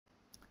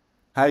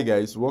Hi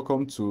guys,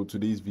 welcome to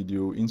today's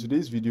video. In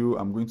today's video,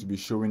 I'm going to be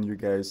showing you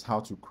guys how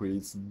to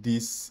create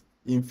this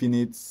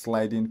infinite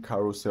sliding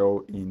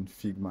carousel in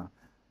Figma.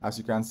 As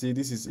you can see,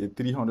 this is a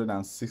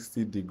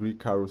 360-degree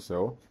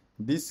carousel.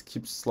 This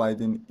keeps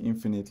sliding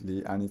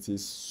infinitely and it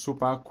is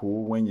super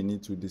cool when you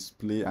need to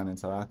display an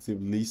interactive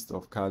list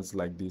of cards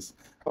like this.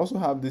 I also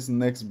have this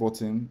next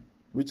button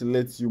which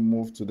lets you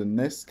move to the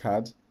next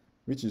card,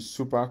 which is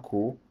super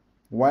cool.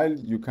 While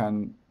you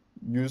can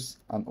use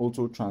an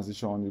auto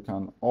transition, you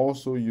can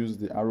also use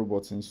the arrow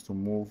buttons to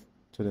move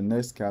to the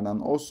next card,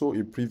 and also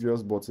a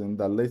previous button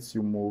that lets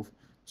you move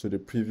to the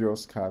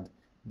previous card.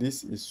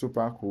 This is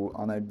super cool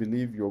and I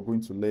believe you're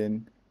going to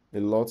learn a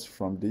lot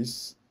from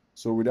this.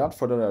 So without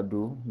further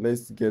ado,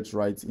 let's get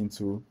right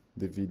into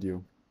the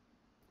video.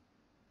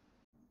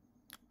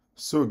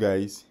 So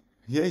guys,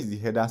 here is the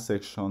header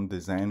section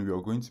design we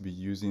are going to be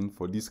using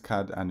for this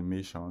card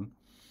animation.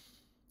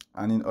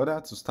 And in order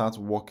to start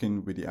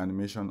working with the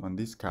animation on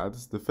these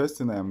cards, the first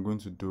thing I am going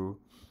to do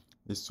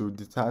is to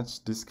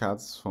detach these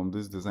cards from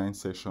this design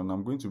section.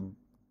 I'm going to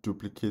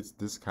duplicate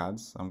these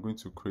cards. I'm going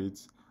to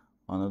create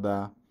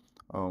another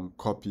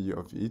copy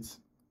of it.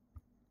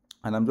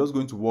 And I'm just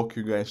going to walk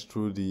you guys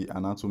through the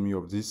anatomy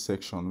of this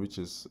section, which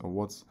is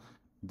what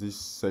this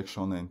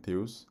section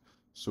entails.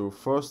 So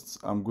first,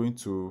 I'm going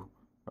to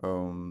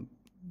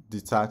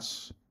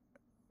detach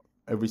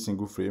every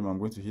single frame. I'm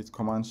going to hit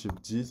Command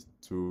Shift G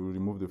to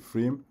remove the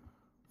frame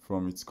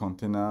from its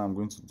container. I'm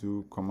going to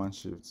do Command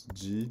Shift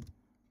G.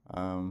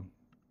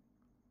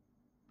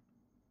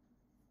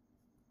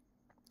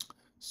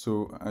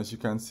 So as you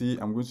can see,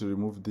 I'm going to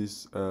remove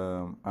these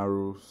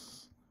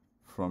arrows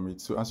from it.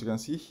 So as you can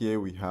see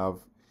here, we have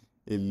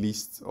a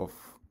list of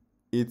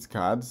 8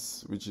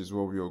 cards, which is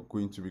what we are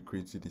going to be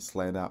creating the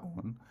slider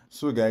on.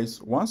 So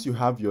guys, once you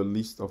have your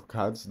list of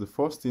cards, the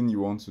first thing you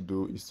want to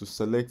do is to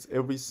select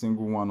every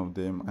single one of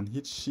them and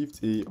hit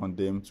Shift A on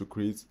them to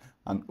create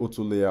an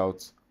auto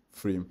layout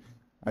frame.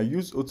 I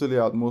use auto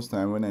layout most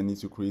time when I need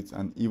to create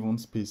an even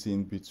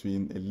spacing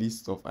between a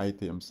list of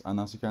items, and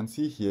as you can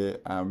see here,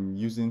 I'm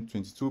using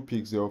 22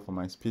 pixels for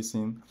my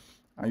spacing,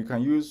 and you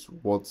can use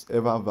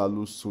whatever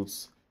value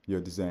suits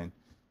your design.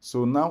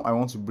 So now I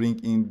want to bring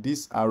in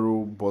these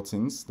arrow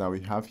buttons that we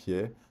have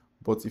here,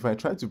 but if I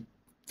try to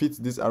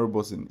fit this arrow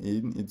button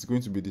in, it's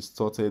going to be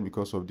distorted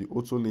because of the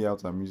auto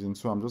layout I'm using.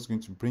 So I'm just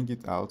going to bring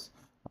it out.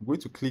 I'm going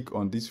to click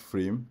on this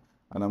frame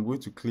and I'm going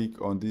to click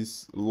on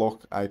this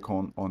lock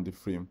icon on the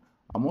frame.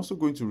 I'm also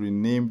going to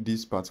rename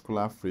this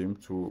particular frame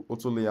to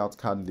auto layout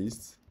card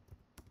list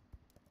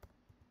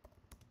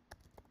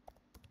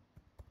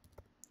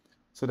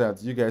so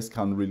that you guys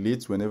can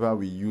relate whenever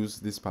we use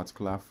this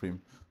particular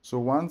frame. So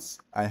once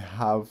I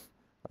have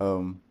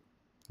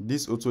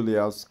this auto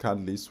layout card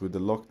list with the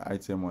lock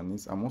item on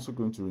it, I'm also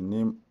going to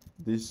rename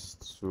this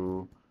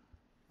to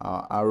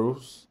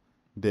arrows.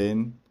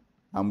 Then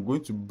I'm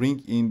going to bring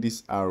in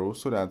this arrow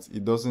so that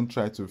it doesn't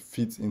try to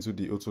fit into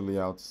the auto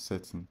layout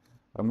setting.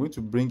 I'm going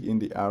to bring in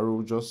the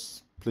arrow,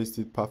 just place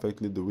it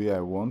perfectly the way I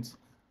want.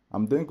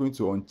 I'm then going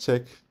to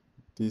uncheck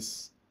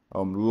this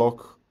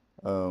lock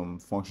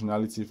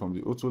functionality from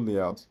the auto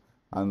layout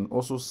and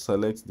also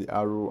select the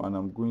arrow, and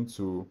I'm going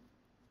to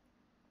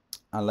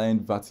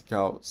align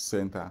vertical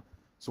center.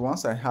 So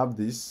once I have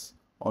this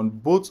on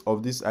both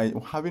of these,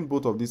 having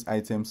both of these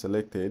items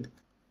selected,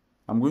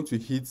 I'm going to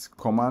hit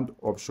Command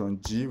Option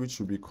G, which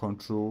should be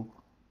Control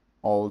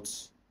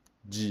Alt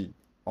G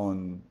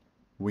on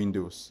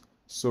Windows.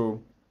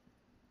 So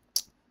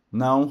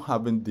now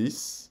having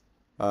this,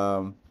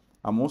 I'm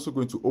also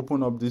going to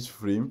open up this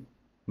frame.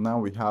 Now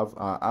we have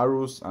our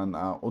arrows and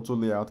our auto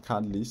layout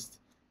card list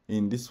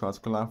in this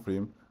particular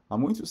frame.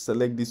 I'm going to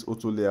select this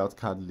auto layout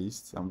card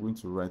list. I'm going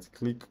to right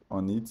click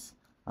on it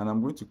and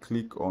I'm going to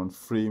click on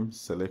frame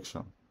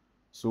selection.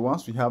 So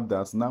once we have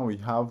that, now we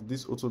have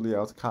this auto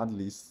layout card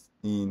list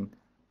in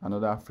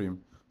another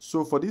frame.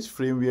 So for this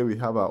frame where we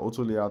have our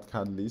auto layout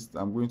card list,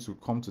 I'm going to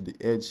come to the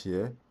edge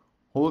here,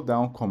 hold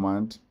down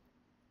Command,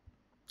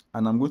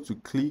 and I'm going to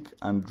click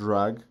and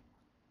drag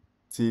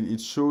till it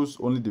shows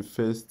only the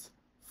first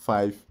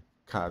 5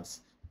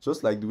 cards.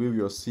 Just like the way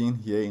we are seeing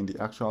here in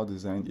the actual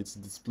design, it's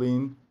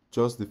displaying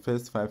just the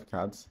first 5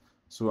 cards.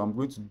 So I'm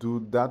going to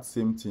do that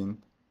same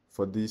thing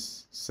for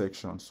this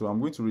section. So I'm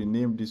going to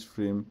rename this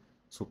frame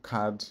to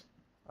card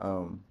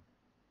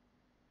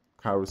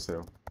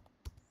carousel,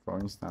 for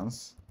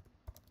instance.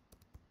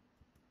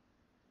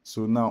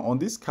 So now on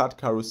this card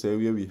carousel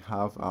where we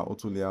have our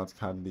auto layout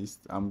card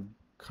list,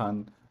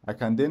 I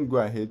can then go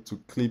ahead to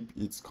clip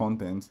its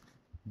content.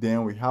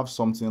 Then we have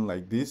something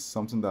like this,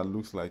 something that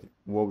looks like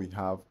what we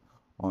have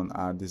on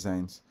our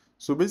designs.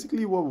 So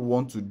basically what we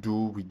want to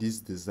do with this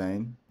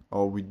design,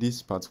 or with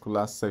this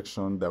particular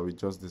section that we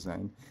just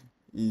designed,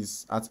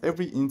 is at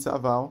every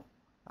interval,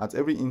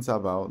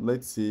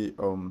 let's say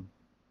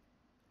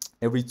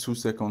every 2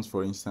 seconds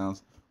for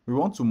instance, we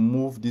want to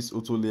move this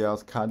auto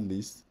layout card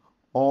list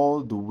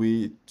all the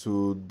way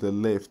to the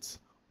left,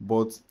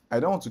 but I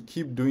don't want to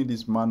keep doing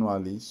this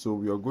manually, so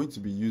we are going to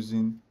be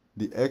using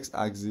the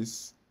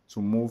x-axis to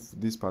move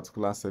this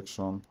particular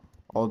section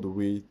all the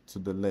way to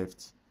the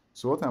left.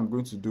 So what I'm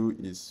going to do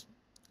is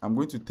I'm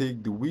going to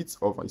take the width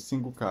of a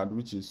single card,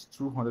 which is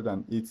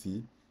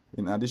 280,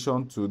 in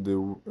addition to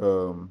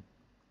the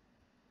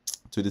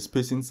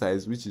spacing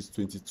size, which is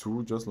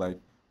 22, just like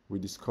we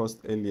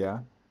discussed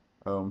earlier.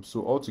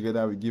 So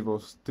altogether we give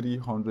us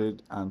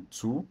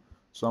 302.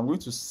 So I'm going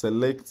to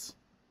select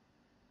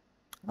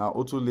our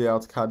auto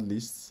layout card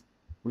list,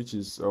 which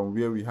is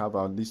where we have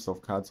our list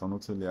of cards on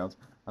auto layout,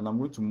 and I'm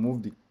going to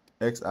move the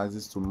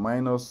x-axis to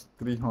minus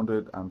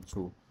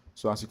 302.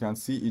 So as you can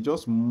see, it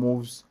just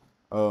moves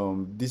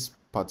this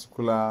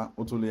particular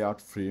auto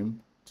layout frame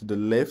to the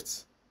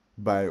left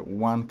by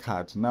one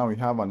card. Now we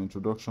have an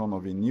introduction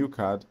of a new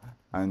card,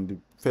 and the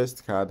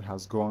first card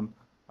has gone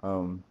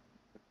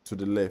to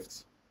the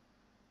left.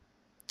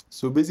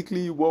 So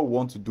basically what we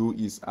want to do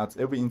is at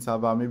every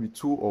interval, maybe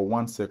 2 or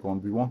 1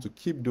 second, we want to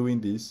keep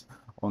doing this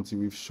until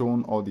we've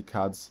shown all the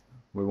cards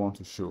we want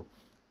to show.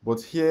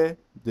 But here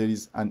there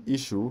is an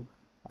issue,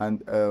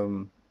 and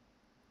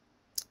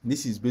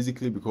this is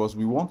basically because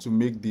we want to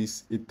make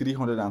this a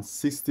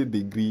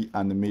 360-degree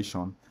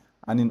animation,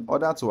 and in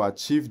order to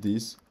achieve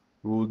this,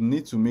 we will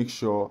need to make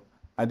sure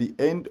at the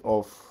end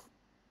of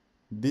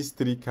these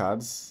 3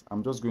 cards,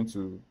 I'm just going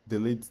to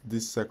delete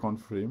this second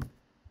frame.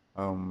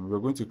 We're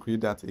going to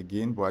create that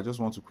again, but I just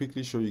want to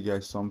quickly show you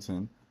guys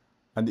something.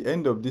 At the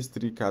end of these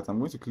 3 cards, I'm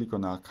going to click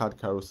on our card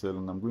carousel,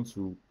 and I'm going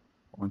to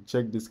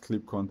uncheck this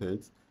clip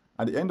content.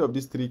 At the end of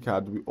these 3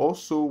 cards, we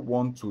also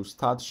want to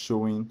start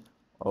showing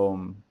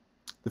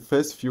the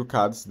first few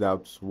cards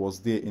that was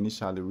there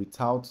initially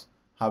without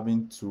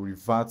having to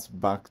revert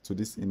back to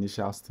this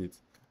initial state.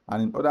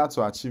 And in order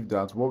to achieve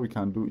that, what we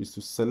can do is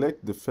to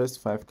select the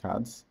first 5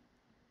 cards,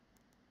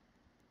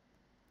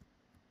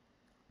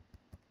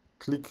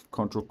 click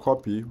Ctrl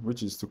Copy,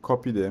 which is to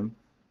copy them,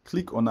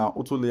 click on our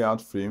auto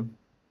layout frame,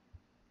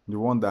 the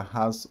one that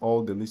has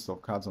all the list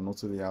of cards on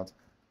auto layout,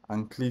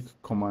 and click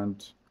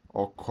Command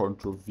or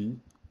Ctrl V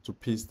to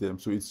paste them.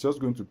 So it's just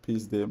going to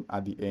paste them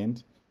at the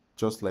end,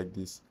 just like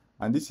this.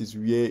 And this is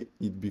where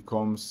it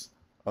becomes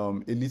a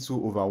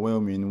little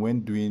overwhelming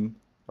when doing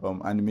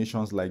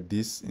animations like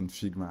this in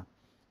Figma.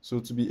 So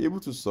to be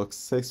able to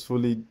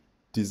successfully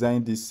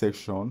design this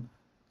section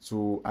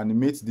to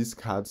animate these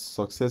cards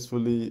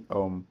successfully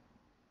on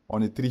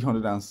a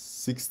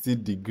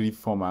 360-degree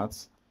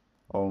format,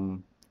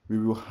 we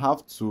will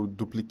have to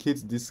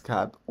duplicate this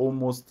card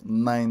almost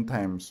 9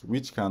 times,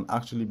 which can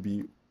actually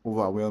be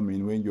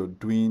overwhelming when you're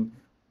doing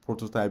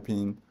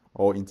prototyping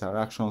or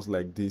interactions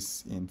like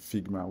this in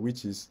Figma,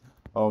 which is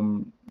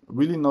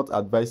really not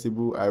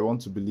advisable. I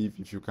want to believe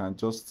if you can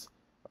just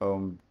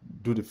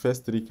do the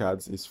first 3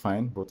 cards is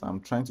fine, but I'm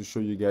trying to show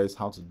you guys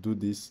how to do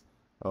this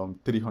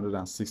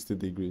 360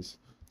 degrees.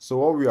 So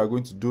what we are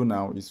going to do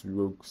now is we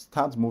will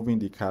start moving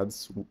the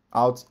cards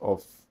out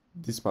of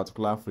this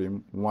particular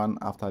frame one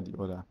after the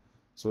other.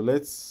 So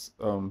let's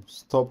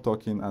stop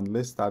talking and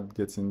let's start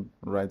getting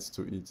right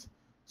to it.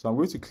 So I'm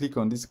going to click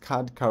on this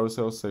card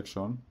carousel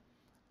section,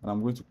 and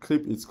I'm going to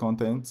clip its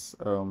contents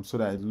so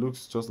that it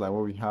looks just like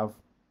what we have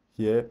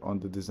here on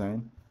the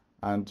design,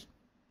 and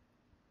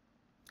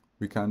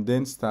we can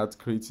then start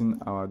creating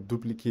our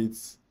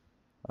duplicates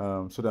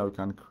so that we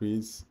can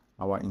create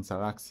our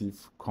interactive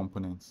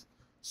components.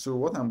 So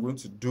what I'm going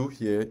to do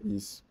here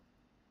is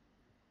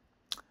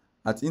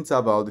at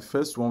interval, the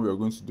first one we are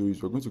going to do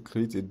is we're going to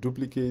create a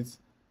duplicate,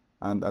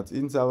 and at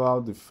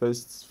interval, the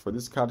first for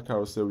this card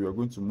carousel, we are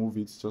going to move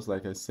it just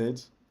like I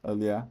said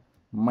earlier,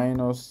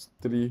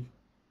 -3.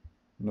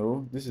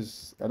 No, this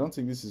is, I don't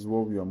think this is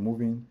what we are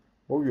moving.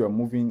 What we are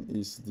moving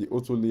is the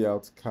auto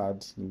layout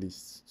card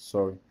list.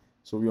 Sorry.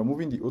 So we are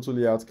moving the auto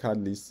layout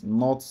card list,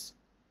 not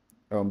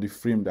the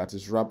frame that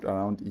is wrapped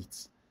around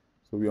it.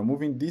 So we are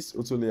moving this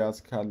auto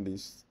layout card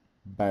list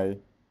by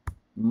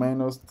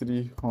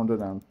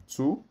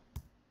 -302.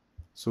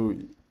 So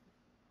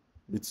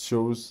it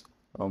shows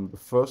the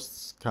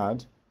first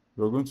card.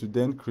 We're going to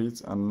then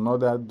create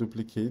another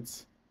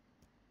duplicate,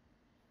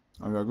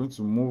 and we are going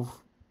to move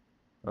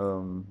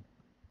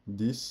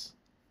this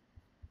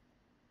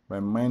by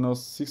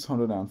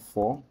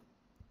 -604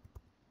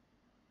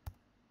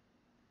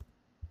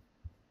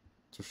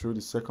 to show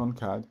the second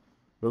card.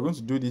 We're going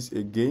to do this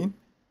again.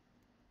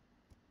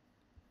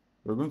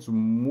 We're going to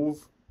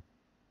move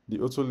the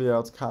auto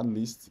layout card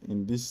list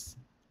in this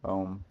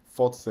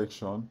 4th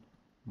section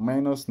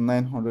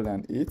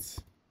 -908,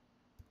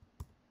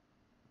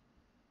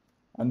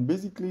 and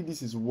basically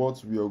this is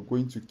what we are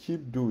going to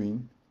keep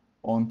doing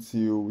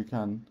until we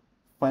can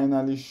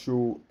finally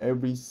show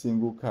every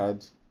single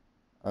card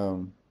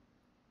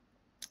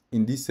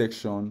in this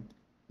section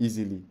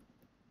easily.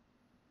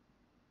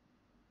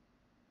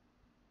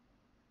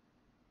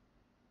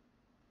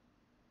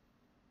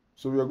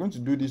 So we are going to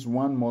do this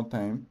one more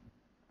time,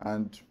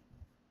 and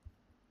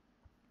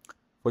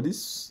for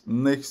this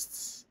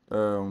next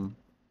one,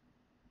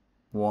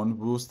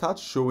 we will start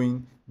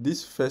showing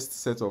this first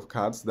set of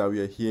cards that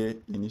we are here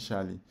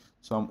initially.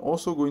 So I'm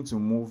also going to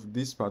move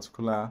this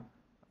particular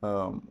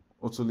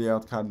auto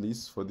layout card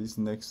list for this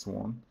next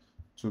one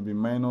to be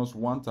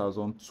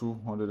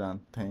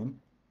 -1210.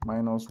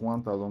 minus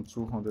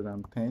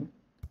 1210.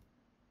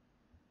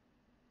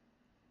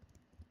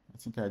 I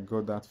think I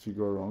got that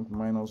figure wrong.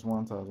 Minus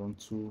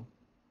 1210.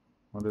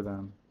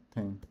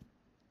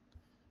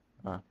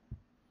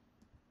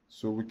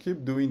 So we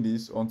keep doing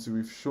this until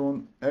we've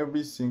shown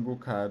every single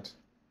card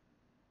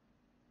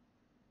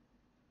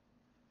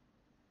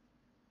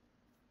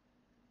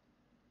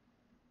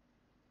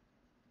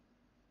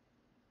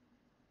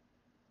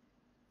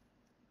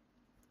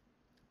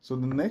so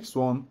the next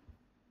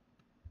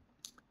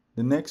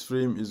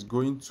frame is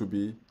going to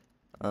be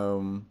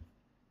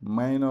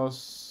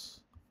minus,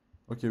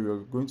 okay, we are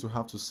going to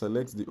have to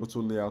select the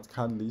auto layout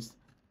card list,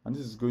 and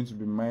this is going to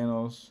be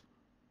minus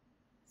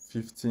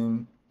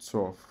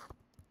 1512,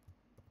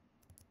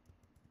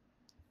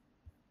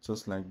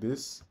 just like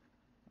this.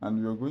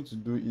 And we are going to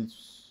do it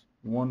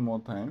one more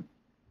time.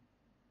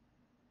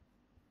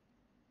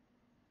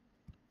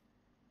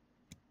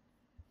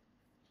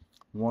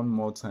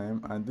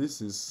 And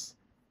this is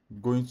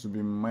going to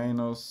be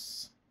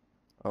minus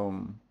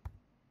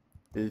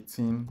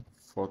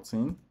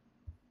 1814,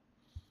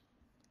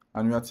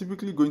 and we are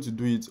typically going to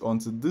do it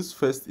until this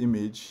first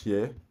image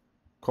here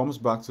comes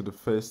back to the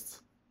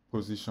first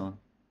position.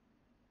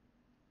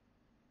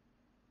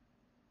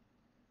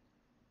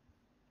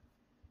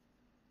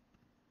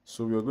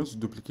 So we are going to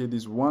duplicate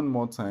this one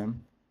more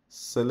time,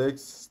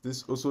 select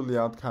this auto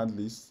layout card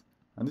list,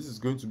 and this is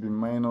going to be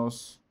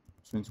minus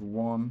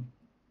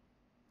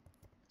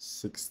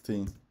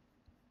 2116.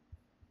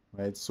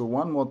 Right, so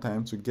one more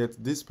time to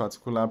get this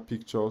particular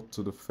picture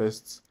to the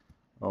first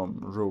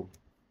row.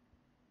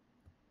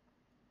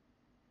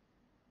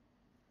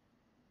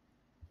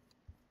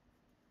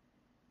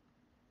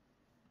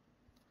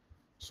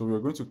 So we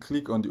are going to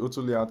click on the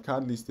auto layout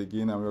card list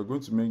again, and we are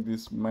going to make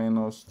this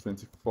minus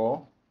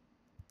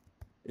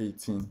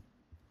 2418.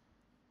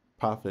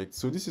 Perfect.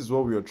 So this is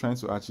what we are trying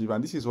to achieve,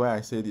 and this is why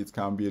I said it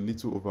can be a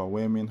little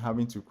overwhelming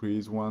having to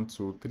create 1,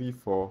 2, 3,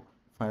 4,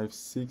 5,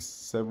 6,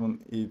 7,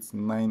 8,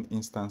 9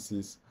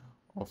 instances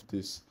of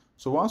this.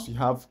 So once we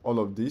have all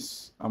of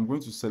this, I'm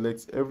going to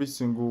select every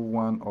single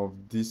one of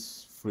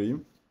this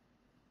frame.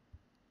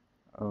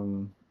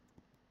 I'm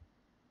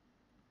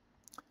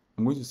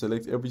going to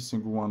select every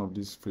single one of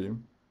this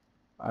frame.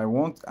 I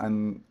want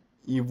an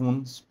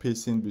even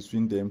spacing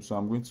between them, so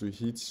I'm going to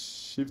hit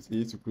Shift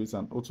A to create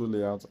an auto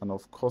layout, and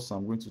of course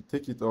I'm going to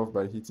take it off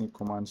by hitting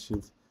Command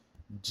Shift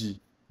G.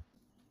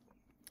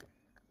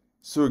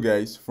 So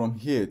guys, from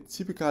here,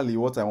 typically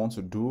what I want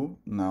to do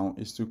now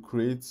is to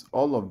create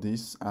all of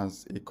this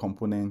as a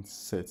component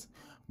set.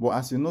 But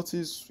as you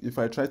notice, if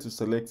I try to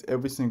select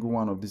every single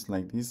one of these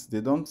like this,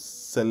 they don't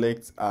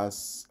select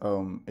as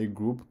a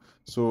group.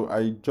 So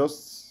I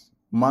just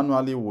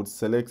manually would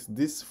select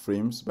these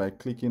frames by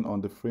clicking on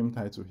the frame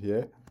title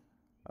here,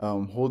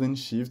 holding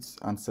Shift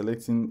and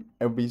selecting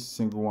every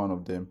single one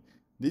of them.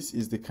 This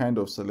is the kind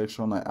of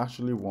selection I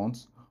actually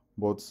want,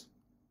 but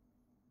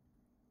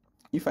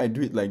if I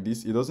do it like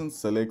this, it doesn't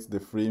select the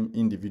frame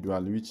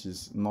individually, which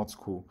is not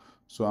cool.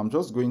 So I'm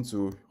just going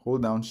to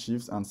hold down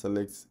Shift and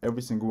select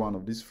every single one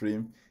of this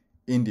frame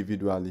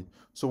individually.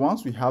 So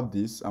once we have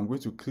this, I'm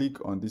going to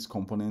click on these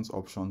components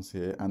options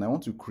here, and I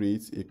want to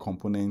create a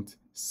component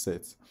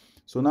set.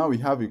 So now we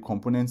have a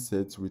component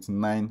set with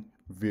 9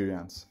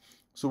 variants.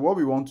 So what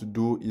we want to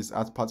do is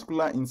at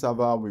particular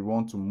interval, we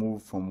want to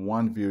move from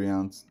one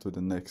variant to the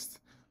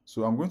next.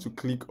 So I'm going to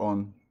click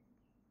on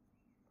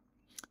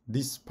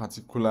this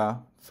particular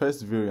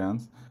first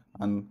variant,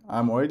 and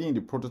I'm already in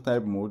the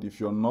prototype mode. If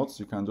you're not,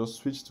 you can just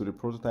switch to the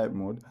prototype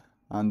mode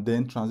and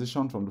then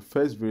transition from the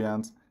first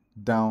variant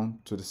down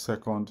to the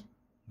second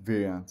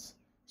variant.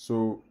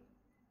 So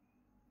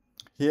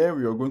here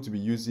we are going to be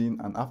using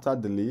an after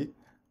delay,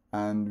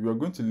 and we are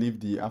going to leave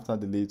the after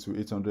delay to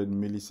 800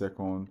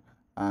 milliseconds,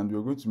 and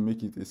we're going to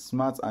make it a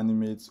smart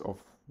animate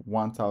of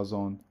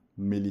 1000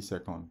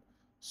 milliseconds.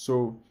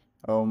 So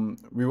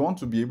we want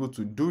to be able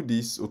to do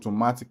this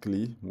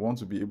automatically. We want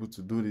to be able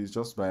to do this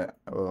just by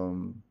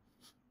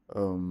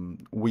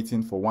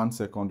waiting for 1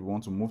 second. We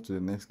want to move to the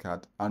next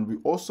card, and we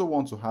also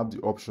want to have the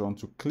option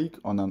to click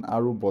on an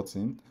arrow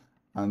button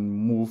and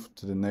move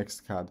to the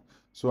next card.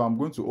 So I'm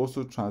going to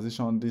also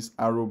transition this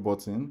arrow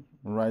button,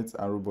 right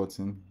arrow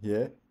button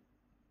here,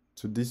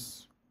 to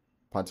this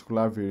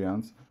particular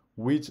variant,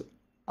 which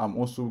I'm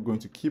also going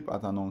to keep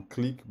at an on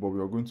click, but we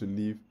are going to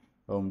leave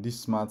this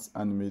smart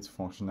animate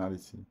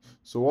functionality.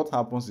 So what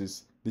happens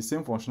is the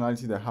same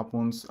functionality that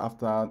happens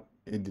after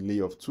a delay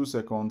of 2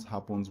 seconds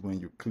happens when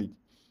you click.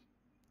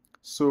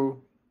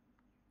 So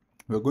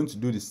we're going to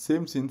do the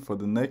same thing for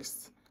the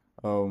next,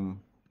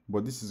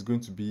 but this is going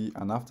to be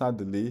an after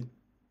delay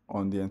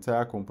on the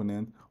entire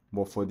component,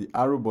 but for the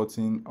arrow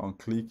button on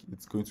click,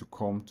 it's going to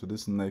come to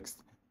this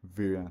next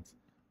variant.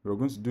 We're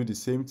going to do the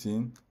same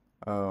thing.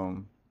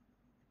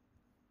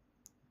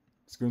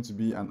 It's going to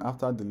be an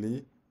after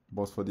delay,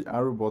 but for the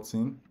arrow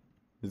button,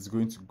 it's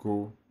going to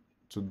go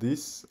to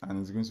this, and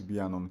it's going to be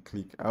an on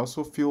click. I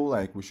also feel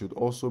like we should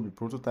also be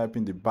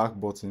prototyping the back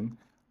button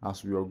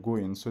as we are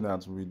going, so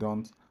that we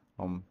don't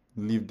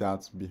leave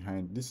that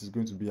behind. This is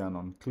going to be an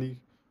on click,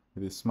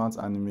 with a smart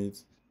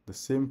animate. The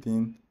same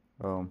thing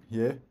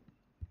here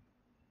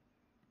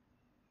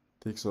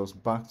takes us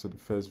back to the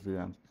first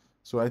variant.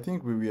 So I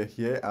think we were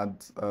here at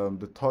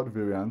the third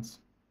variant.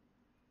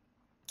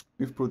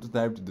 We've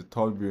prototyped the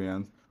third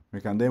variant. We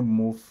can then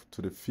move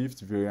to the fifth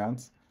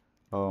variant,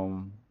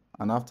 and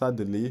after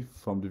delay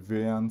from the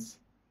variant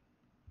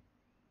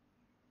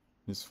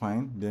is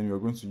fine, then you're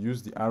going to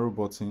use the arrow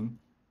button,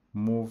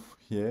 move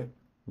here.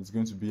 It's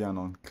going to be an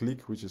on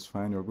click, which is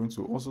fine. You're going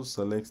to also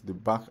select the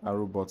back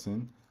arrow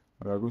button.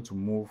 We are going to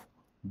move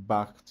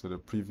back to the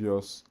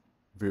previous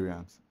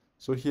variant.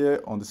 So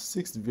here on the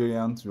sixth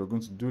variant, we're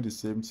going to do the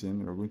same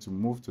thing. We're going to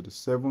move to the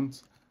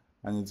seventh,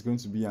 and it's going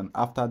to be an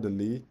after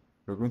delay.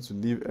 We're going to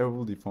leave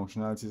all the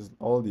functionalities,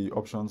 all the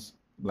options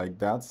like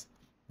that.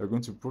 We're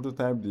going to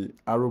prototype the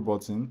arrow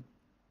button.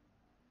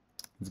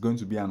 It's going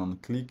to be an on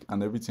click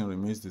and everything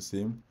remains the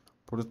same.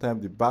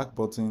 Prototype the back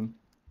button.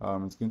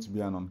 It's going to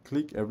be an on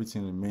click,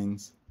 everything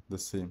remains the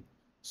same.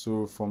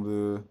 So from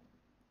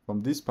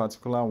this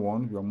particular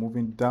one, we are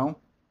moving down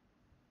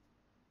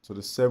to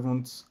the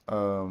seventh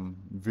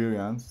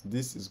variant.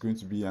 This is going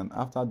to be an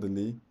after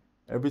delay,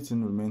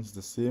 everything remains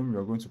the same. We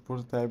are going to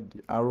prototype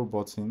the arrow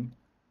button,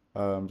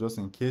 just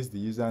in case the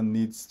user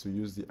needs to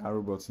use the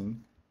arrow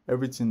button.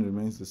 Everything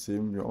remains the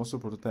same. We're also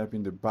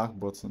prototyping the back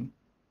button.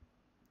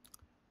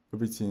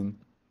 Everything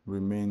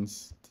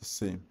remains the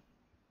same.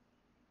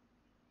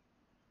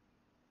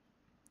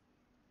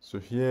 So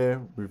here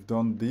we've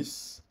done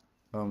this.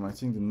 I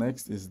think the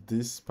next is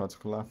this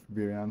particular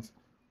variant.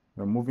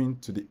 We're moving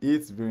to the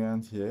eighth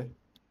variant here.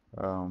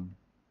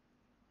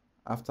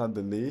 After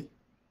delay,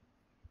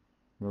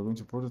 we're going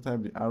to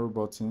prototype the arrow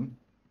button.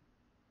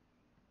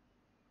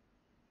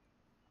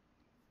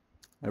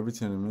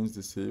 Everything remains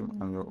the same,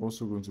 and we're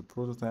also going to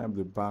prototype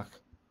the back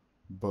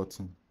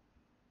button.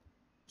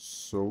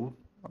 So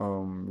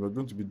we're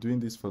going to be doing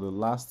this for the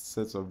last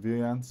set of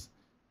variants.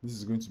 This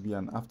is going to be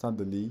an after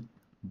delay,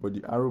 but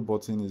the arrow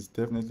button is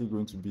definitely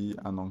going to be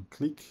an on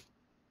click.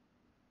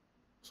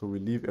 So we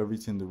leave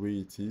everything the way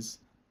it is,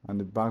 and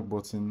the back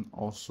button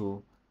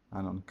also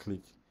an on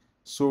click.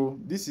 So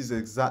this is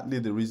exactly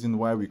the reason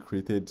why we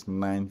created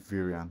 9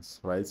 variants,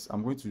 right?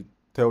 I'm going to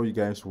tell you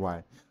guys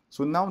why.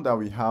 So now that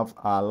we have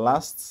our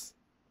last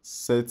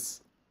set,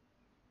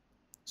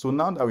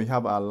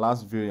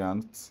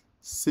 variant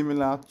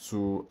similar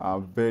to our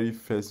very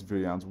first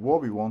variant,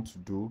 what we want to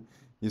do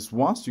is,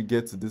 once you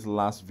get to this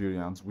last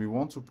variant, we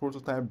want to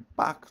prototype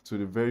back to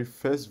the very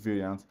first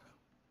variant.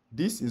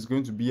 This is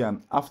going to be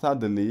an after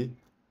delay,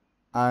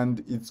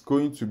 and it's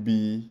going to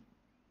be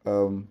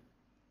 1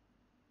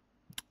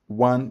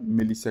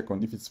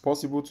 millisecond. If it's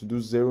possible to do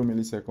 0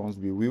 milliseconds,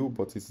 we will,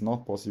 but it's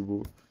not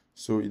possible.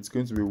 So it's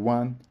going to be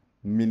 1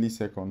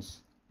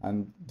 milliseconds,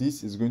 and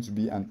this is going to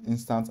be an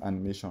instant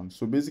animation.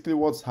 So basically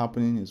what's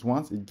happening is,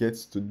 once it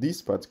gets to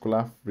this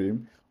particular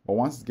frame, or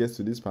once it gets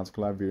to this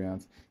particular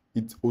variant,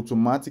 it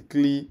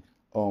automatically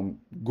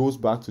goes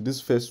back to this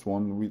first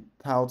one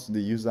without the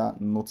user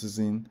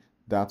noticing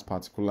that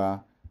particular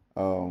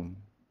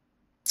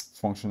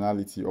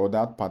functionality or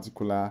that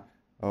particular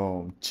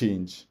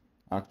change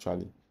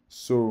actually.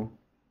 So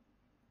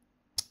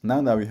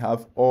now that we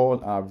have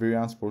all our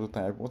variants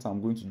prototype, what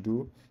I'm going to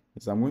do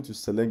is I'm going to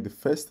select the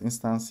first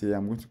instance here.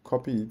 I'm going to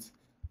copy it.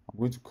 I'm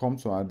going to come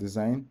to our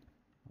design.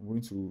 I'm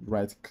going to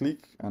right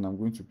click, and I'm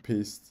going to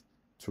paste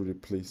to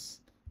replace.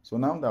 So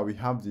now that we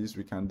have this,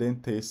 we can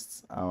then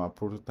test our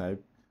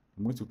prototype.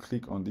 I'm going to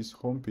click on this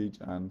home page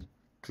and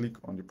click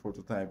on the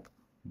prototype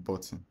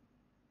button.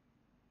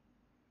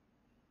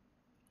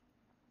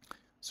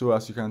 So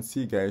as you can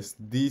see, guys,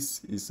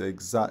 this is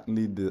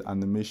exactly the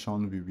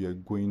animation we were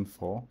going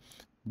for.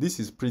 This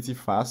is pretty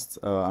fast.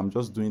 I'm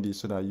just doing this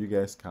so that you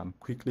guys can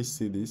quickly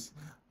see this.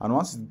 And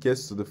once it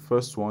gets to the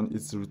first one,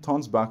 it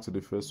returns back to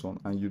the first one,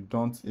 and you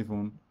don't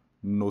even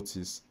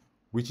notice,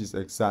 which is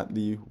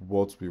exactly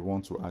what we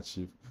want to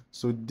achieve.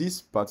 So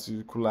this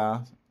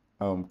particular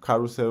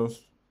carousel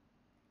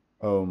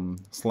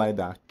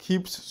slider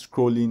keeps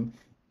scrolling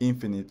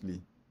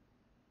infinitely,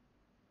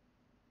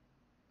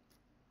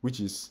 which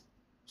is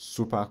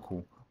super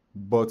cool.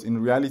 But in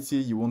reality,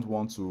 you won't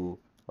want to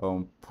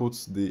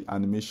put the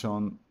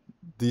animation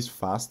this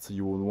fast.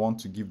 You will want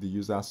to give the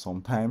user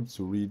some time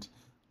to read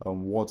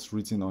what's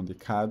written on the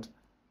card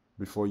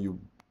before you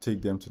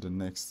take them to the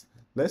next.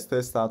 Let's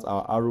test out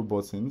our arrow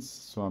buttons.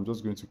 So I'm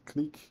just going to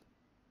click,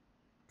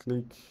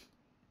 click,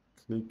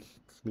 click,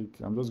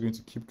 click. I'm just going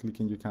to keep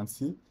clicking. You can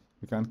see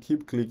we can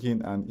keep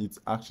clicking and it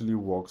actually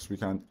works. We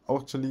can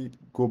actually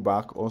go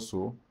back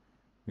also.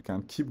 We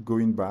can keep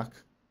going back,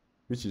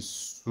 which is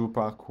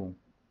super cool.